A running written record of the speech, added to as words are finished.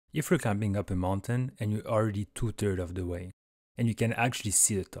If you're climbing up a mountain and you're already 2/3 of the way, and you can actually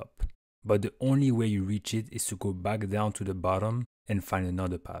see the top, but the only way you reach it is to go back down to the bottom and find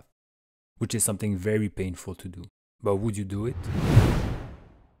another path, which is something very painful to do. But would you do it?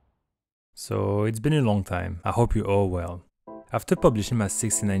 So it's been a long time. I hope you're all well. After publishing my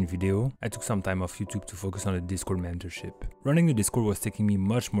 69th video, I took some time off YouTube to focus on the Discord mentorship. Running the Discord was taking me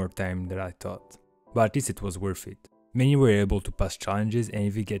much more time than I thought, but at least it was worth it. Many were able to pass challenges and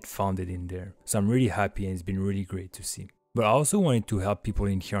even get founded in there, so I'm really happy and it's been really great to see. But I also wanted to help people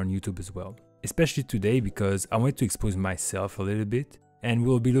in here on YouTube as well, especially today because I wanted to expose myself a little bit, and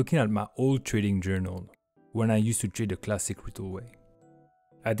we'll be looking at my old trading journal, when I used to trade the classic retail way.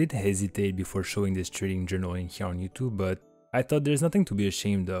 I did hesitate before showing this trading journal in here on YouTube, but I thought there's nothing to be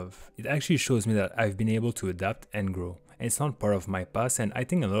ashamed of. It actually shows me that I've been able to adapt and grow. And it's not part of my past, and I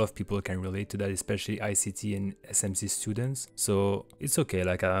think a lot of people can relate to that, especially ICT and SMC students. So it's okay,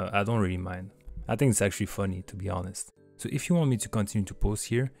 like I don't really mind. I think it's actually funny, to be honest. So if you want me to continue to post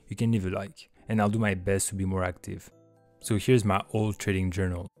here, you can leave a like, and I'll do my best to be more active. So here's my old trading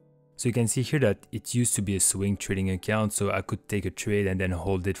journal. So you can see here that it used to be a swing trading account, so I could take a trade and then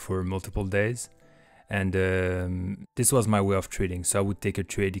hold it for multiple days. And this was my way of trading. So I would take a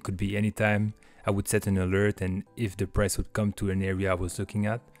trade, it could be anytime. I would set an alert, and if the price would come to an area I was looking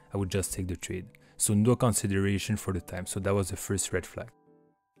at, I would just take the trade. So no consideration for the time. So that was the first red flag.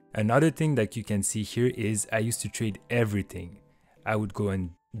 Another thing that you can see here is I used to trade everything. I would go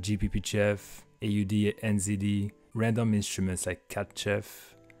in GBP-CHF, AUD, NZD, random instruments like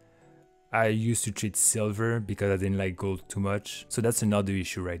CAD-CHF. I used to trade silver because I didn't like gold too much. So that's another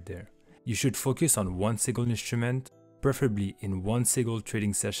issue right there. You should focus on one single instrument, preferably in one single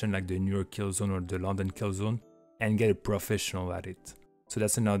trading session like the New York Kill Zone or the London Kill Zone, and get a professional at it. So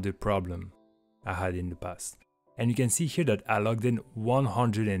that's another problem I had in the past. And you can see here that I logged in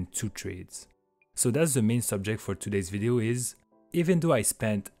 102 trades. So that's the main subject for today's video is, even though I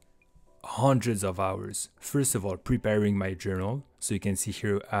spent hundreds of hours, first of all preparing my journal, so you can see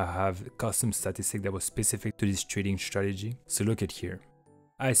here I have custom statistic that was specific to this trading strategy. So look at here.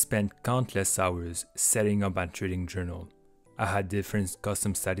 I spent countless hours setting up my trading journal. I had different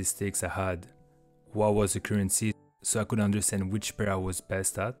custom statistics. I had what was the currency so I could understand which pair I was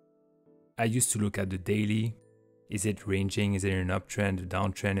best at. I used to look at the daily. Is it ranging? Is it an uptrend, a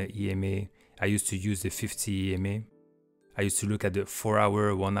downtrend, an EMA? I used to use the 50 EMA. I used to look at the 4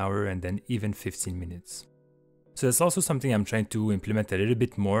 hour, 1 hour, and then even 15 minutes. So that's also something I'm trying to implement a little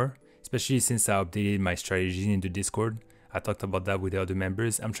bit more, especially since I updated my strategy in the Discord. I talked about that with the other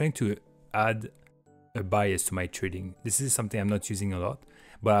members. I'm trying to add a bias to my trading. This is something I'm not using a lot,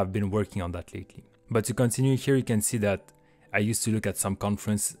 but I've been working on that lately. But to continue here, you can see that I used to look at some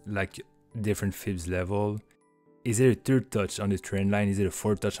conference like different fibs level. Is it a third touch on the trend line? Is it a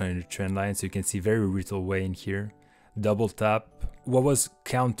fourth touch on the trend line? So you can see very little way in here. Double tap. What was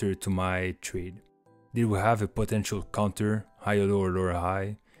counter to my trade? Did we have a potential counter, higher low or lower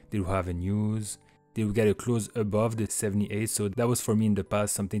high? Did we have a news? Did we get a close above the 78? So that was for me in the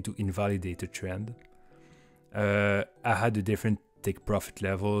past something to invalidate a trend. I had a different take profit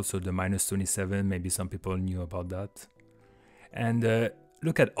level, so the minus 27, maybe some people knew about that. And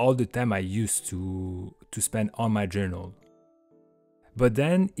look at all the time I used to spend on my journal. But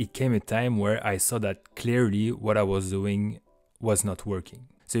then it came a time where I saw that clearly what I was doing was not working.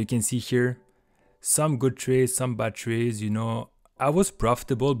 So you can see here, some good trades, some bad trades, you know, I was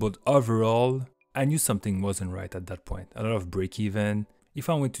profitable, but overall, I knew something wasn't right at that point. A lot of break even. If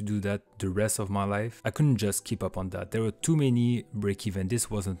I wanted to do that the rest of my life, I couldn't just keep up on that. There were too many break even.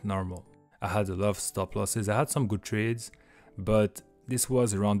 This wasn't normal. I had a lot of stop losses. I had some good trades, but this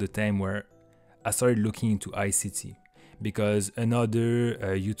was around the time where I started looking into ICT because another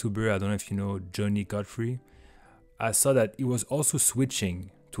YouTuber, I don't know if you know Johnny Godfrey, I saw that he was also switching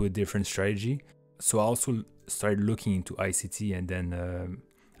to a different strategy. So I also started looking into ICT, and then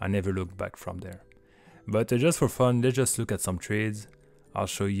I never looked back from there. But just for fun, let's just look at some trades. I'll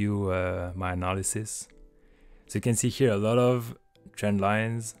show you my analysis. So you can see here a lot of trend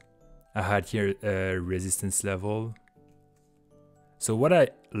lines. I had here a resistance level. So what I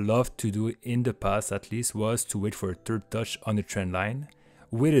loved to do in the past at least was to wait for a third touch on the trend line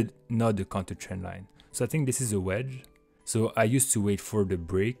with another counter trend line. So I think this is a wedge. So I used to wait for the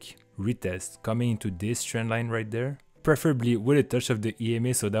break, retest, coming into this trend line right there. Preferably with a touch of the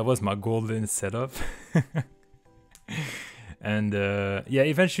EMA, so that was my golden setup. And yeah,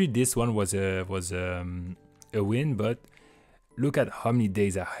 eventually this one was a win, but look at how many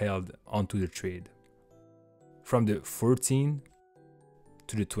days I held onto the trade. From the 14th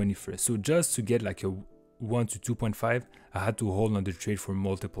to the 21st. So just to get like a 1 to 2.5, I had to hold on the trade for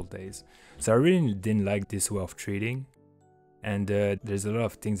multiple days. So I really didn't like this way of trading, and there's a lot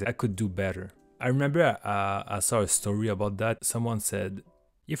of things that I could do better. I remember I saw a story about that. Someone said,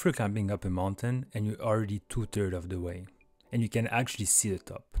 if you're climbing up a mountain and you're already 2/3 of the way, and you can actually see the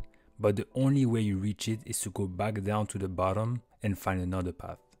top, but the only way you reach it is to go back down to the bottom and find another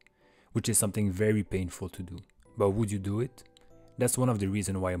path, which is something very painful to do. But would you do it? That's one of the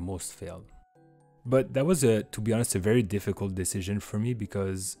reasons why most fail. But that was, to be honest, a very difficult decision for me,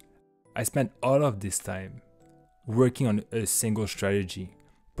 because I spent all of this time working on a single strategy,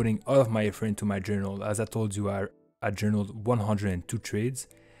 putting all of my effort into my journal. As I told you, I journaled 102 trades,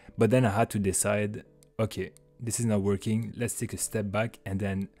 but then I had to decide, okay, this is not working, let's take a step back and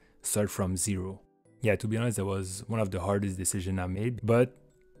then start from zero. Yeah, to be honest, that was one of the hardest decisions I made, but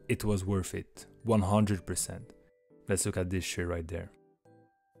it was worth it, 100%. Let's look at this trade right there.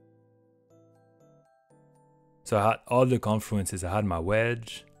 So I had all the confluences. I had my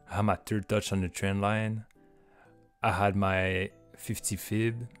wedge, I had my third touch on the trend line, I had my 50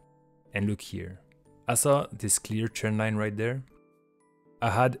 fib, and look here. I saw this clear trend line right there. I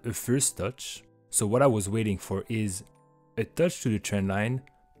had a first touch, so what I was waiting for is a touch to the trend line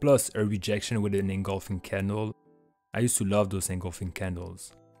plus a rejection with an engulfing candle. I used to love those engulfing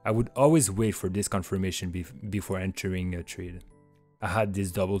candles. I would always wait for this confirmation before entering a trade. I had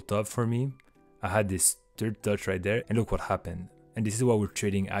this double top for me, I had this third touch right there, and look what happened. And this is what we're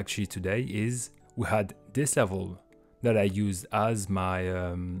trading actually today, is we had this level that I used as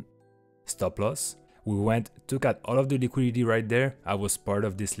my stop loss. We took out all of the liquidity right there. I was part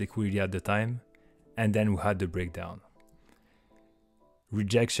of this liquidity at the time, and then we had the breakdown.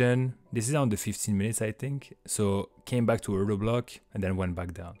 Rejection, this is on the 15 minutes I think, so came back to order block and then went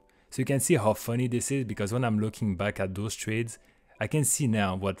back down. So you can see how funny this is, because when I'm looking back at those trades, I can see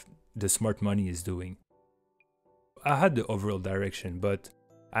now what the smart money is doing. I had the overall direction, but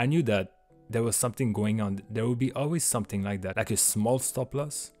I knew that there was something going on. There will be always something like that, like a small stop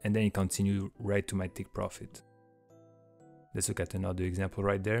loss, and then it continued right to my take profit. Let's look at another example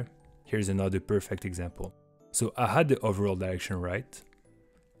right there. Here's another perfect example. So I had the overall direction right.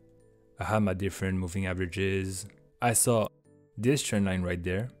 I had my different moving averages. I saw this trend line right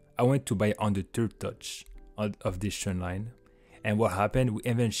there. I went to buy on the third touch of this trend line. And what happened? We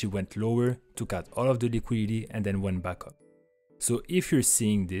eventually went lower, took out all of the liquidity, and then went back up. So if you're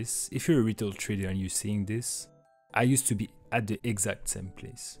seeing this, if you're a retail trader and you're seeing this, I used to be at the exact same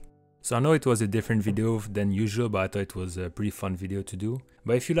place. So I know it was a different video than usual, but I thought it was a pretty fun video to do.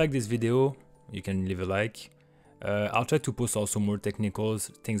 But if you like this video, you can leave a like. I'll try to post also more technicals,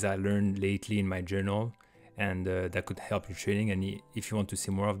 things I learned lately in my journal, and that could help your trading. And if you want to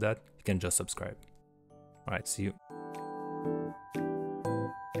see more of that, you can just subscribe. All right, see you.